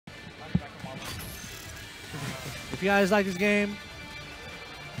if you guys like this game,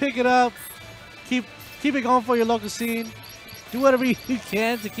 pick it up. Keep it going for your local scene. Do whatever you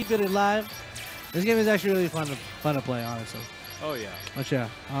can to keep it alive. This game is actually really fun to play, honestly. Oh yeah. But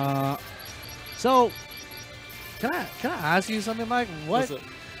yeah. So can I ask you something, Mike?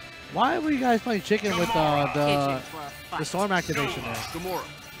 Why were you guys playing chicken with the storm activation there? Gamora,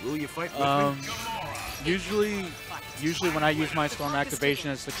 will you fight with me? Usually when I use my storm activation,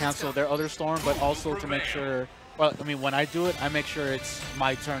 it's to cancel their other storm, but also to make sure. Well, I mean, when I do it, I make sure it's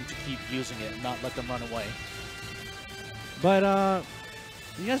my turn to keep using it and not let them run away. But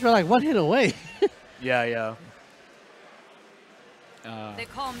you guys were like 1 hit away. Yeah. They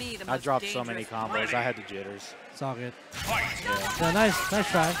call me the I most dropped so many dangerous combos. I had the jitters. It's all good. Yeah. Yeah,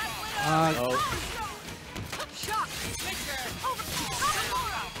 nice try.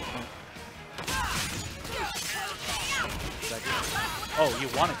 Oh, you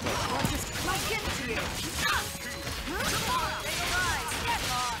want it close.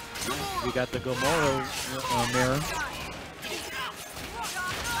 We got the Gamora mirror.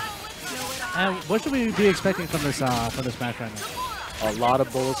 And what should we be expecting from this match right now? A lot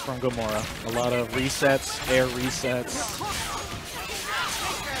of bullets from Gamora. A lot of resets, air resets.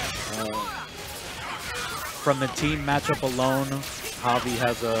 From the team matchup alone, Javi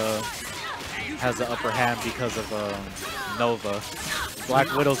has the upper hand because of Nova.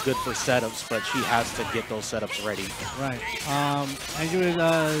 Black Widow's good for setups, but she has to get those setups ready. Right. And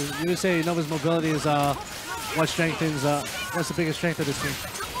you would say Nova's mobility is what's the biggest strength of this team?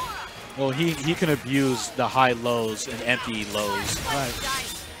 Well, he can abuse the high lows and empty lows. Right.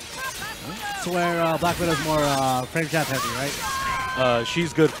 So where Black Widow's more frame trap heavy, right?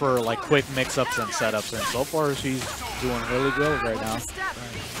 She's good for like quick mix-ups and setups, and so far she's doing really good right now.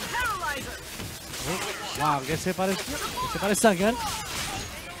 Wow, gets hit by the stun gun.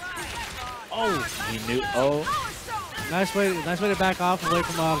 Oh, he knew. Oh, nice way to back off away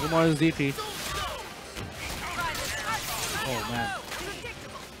from Gamora's DP. Oh man.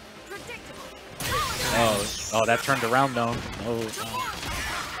 Oh, that turned around though.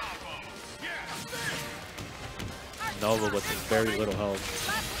 Nova with very little health.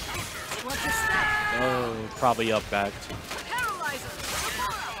 Oh, probably up back.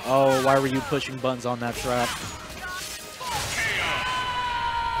 Oh, why were you pushing buttons on that trap?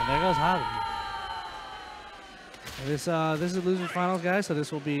 And there goes Javi. This is losers finals, guys. So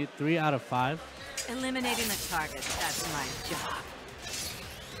this will be 3 out of 5. Eliminating the targets, that's my job.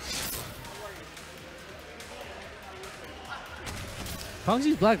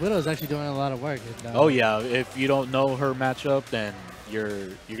 Pungzy's Black Widow is actually doing a lot of work. Oh yeah, if you don't know her matchup, then you're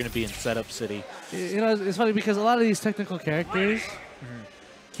gonna be in setup city. You know, it's funny because a lot of these technical characters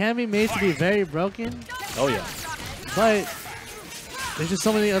can be made to be very broken. Oh yeah. But there's just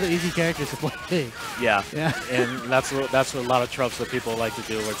so many other easy characters to play. Yeah. Yeah. And that's what a lot of tropes that people like to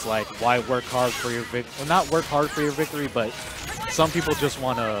do. Where it's like, why work hard for your victory? Well, not work hard for your victory, but some people just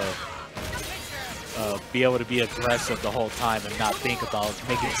want to be able to be aggressive the whole time and not think about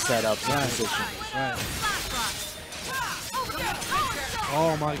making setups and positions. Right.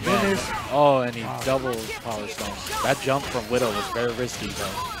 Oh my goodness. Oh, and he double power stone. That jump from Widow was very risky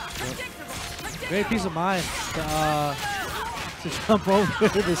though. Yep. Great peace of mind to jump over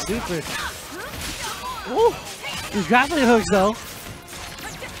the super. Ooh, these grappling hooks though.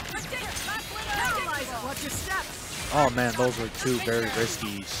 Oh man, those were 2 very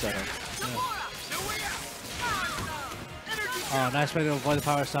risky setups. Oh, nice way to avoid the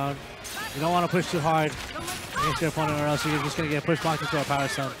power stone. You don't want to push too hard against your opponent or else you're just going to get push blocked into a power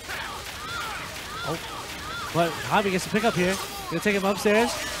stone. Oh, but Javi gets to pick up here. Gonna take him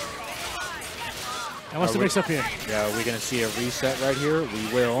upstairs. And what's the mix up here? Yeah, we're going to see a reset right here. We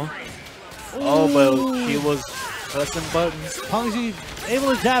will. Ooh. Oh, but she was pressing buttons. Pungzy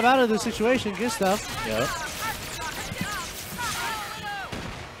able to jab out of the situation. Good stuff. Yep.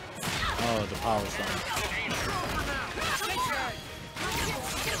 Oh, the power stone.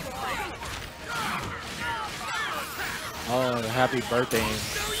 Oh, happy birthday.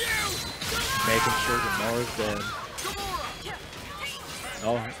 Making sure Gamora's dead.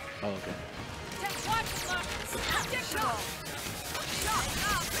 Oh, okay.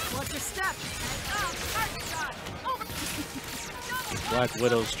 Black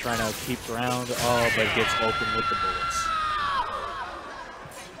Widow's trying to keep ground. Oh, but gets open with the bullets.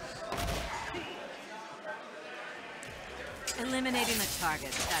 Eliminating the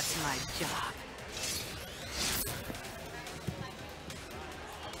targets, that's my job.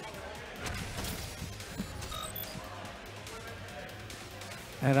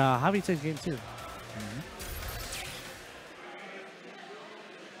 And Javi takes game 2.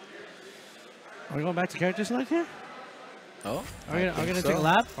 Are we going back to character select here? Oh, Are we gonna take a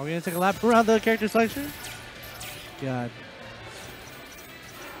lap? Are we gonna take a lap around the character selection? God.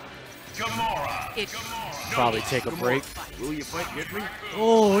 Probably take a break. Will you fight with me?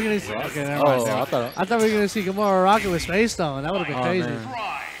 Oh, we're gonna see. Okay, never mind. Oh, I thought we were gonna see Gamora rocket with Space Stone. That would have been crazy. Man.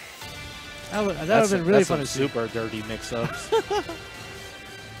 That would have been really fun to see. Super dirty mix-ups.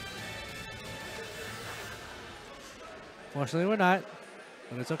 Fortunately, we're not,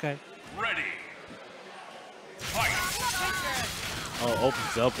 but it's okay. Ready. Oh,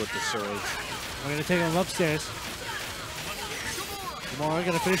 opens up with the swords. We're gonna take him upstairs. Gamora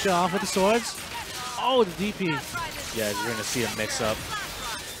gonna finish it off with the swords. Oh, the DP. Yeah, you're gonna see a mix-up.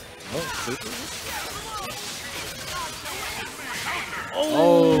 Oh, super.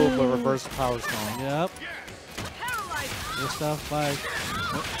 Oh, but reverse power stone. Yep. Good stuff by.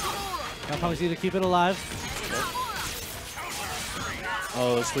 Got Pungzy to keep it alive.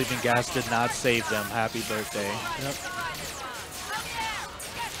 Oh, the sleeping gas did not save them. Happy birthday. Yep.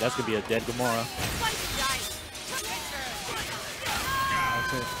 That's gonna be a dead Gamora.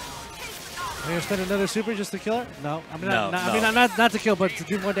 That's it. Are you gonna spend another super just to kill her? No. I mean, No, I mean, not to kill, but to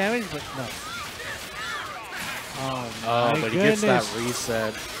do more damage. But no. Oh, my but goodness. he gets that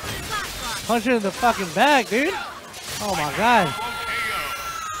reset. Punch her in the fucking back, dude. Oh my god.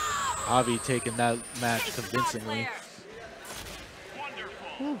 Javi taking that match convincingly.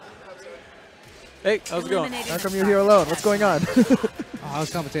 Hey, how's it going? How come you're here alone? What's going on? Oh, I was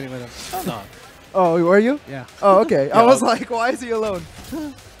commentating with him. Oh, no. Oh, were you? Yeah. Oh, okay. I Yeah, was like, why is he alone?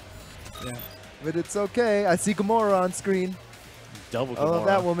 Yeah. But it's okay. I see Gamora on screen. Double I Gamora. love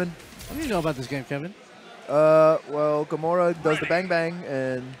that woman. What do you know about this game, Kevin? Well, Gamora does the bang bang,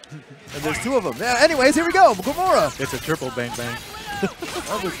 and there's two of them. Yeah, anyways, here we go. Gamora. It's a triple bang bang.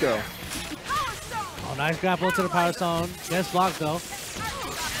 Let's go. Oh, nice grapple to the power stone. Gets blocked though.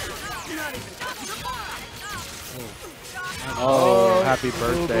 Oh, happy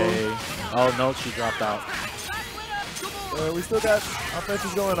birthday. Oh, no, she dropped out. We still got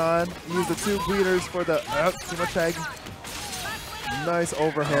offenses going on. Use the two bleeders for the too much tag. Nice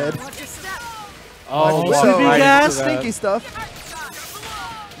overhead. Oh, Well, sleeping gas. stinky stuff.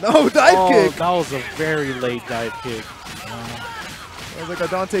 No, dive kick. That was a very late dive kick. That was like a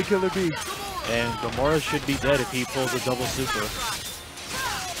Dante Killer Bee. And Gamora should be dead if he pulls a double super.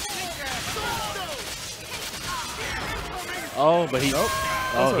 Oh, but he... Nope.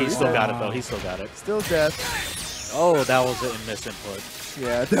 Oh, he That's still what got it, though. He still got it. Still death. Oh, that was a misinput.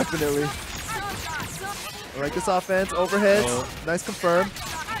 Yeah, definitely. I like this offense. Overheads. Oh. Nice confirm.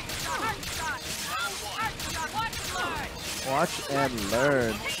 Watch and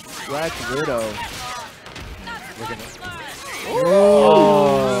learn. Black Widow. We're gonna...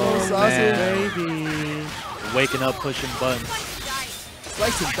 Oh, saucy. man. Baby. Waking up, pushing buttons.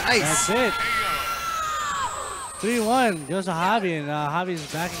 Slice and dice. That's it. 3-1 goes to Javi, and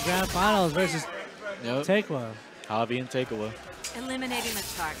Javi's back in grand finals versus Yep. Takewa. Javi and Takeaway. Eliminating the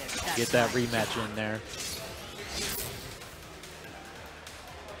target. That's Get that my rematch job. in there.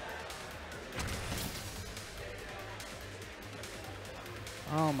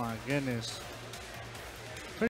 Oh my goodness.